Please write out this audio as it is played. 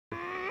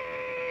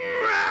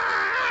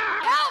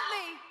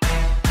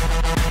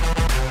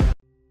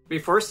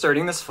Before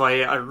starting this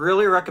fight, I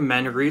really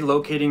recommend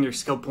relocating your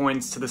skill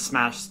points to the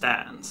smash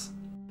stands.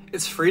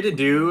 It's free to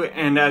do,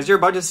 and as you're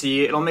about to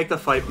see, it'll make the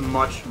fight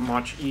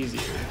much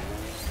easier.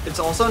 It's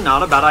also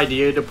not a bad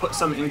idea to put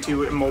some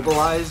into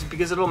immobilize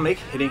because it'll make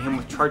hitting him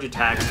with charge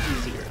attacks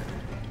easier.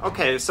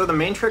 Okay, so the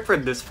main trick for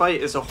this fight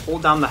is to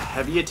hold down the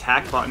heavy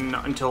attack button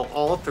until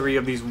all 3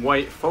 of these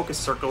white focus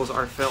circles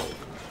are filled.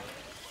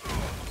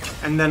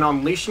 And then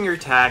unleashing your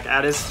attack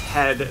at his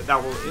head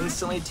that will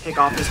instantly take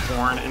off his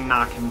horn and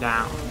knock him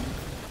down.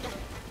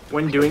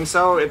 When doing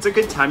so, it's a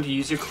good time to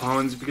use your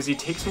clones because he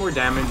takes more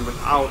damage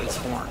without his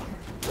horn.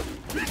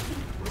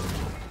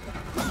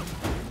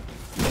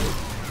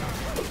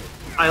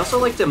 I also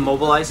like to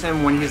immobilize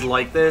him when he's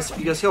like this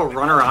because he'll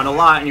run around a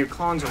lot and your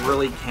clones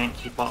really can't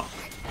keep up.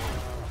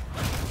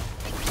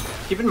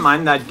 Keep in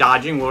mind that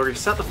dodging will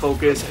reset the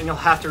focus and you'll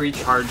have to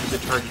recharge the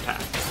charge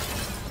attack.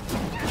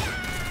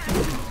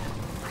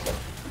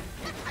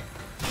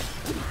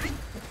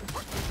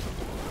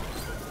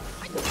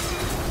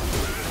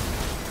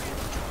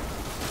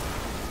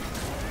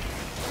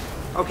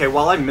 Okay,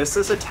 while I missed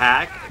this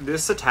attack,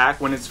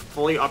 when it's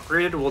fully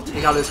upgraded, will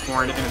take out his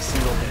horn in a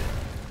single hit.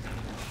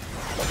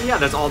 But yeah,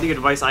 that's all the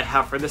advice I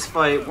have for this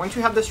fight. Once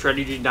you have the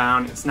strategy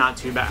down, it's not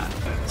too bad.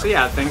 So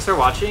yeah, thanks for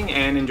watching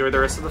and enjoy the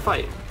rest of the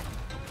fight.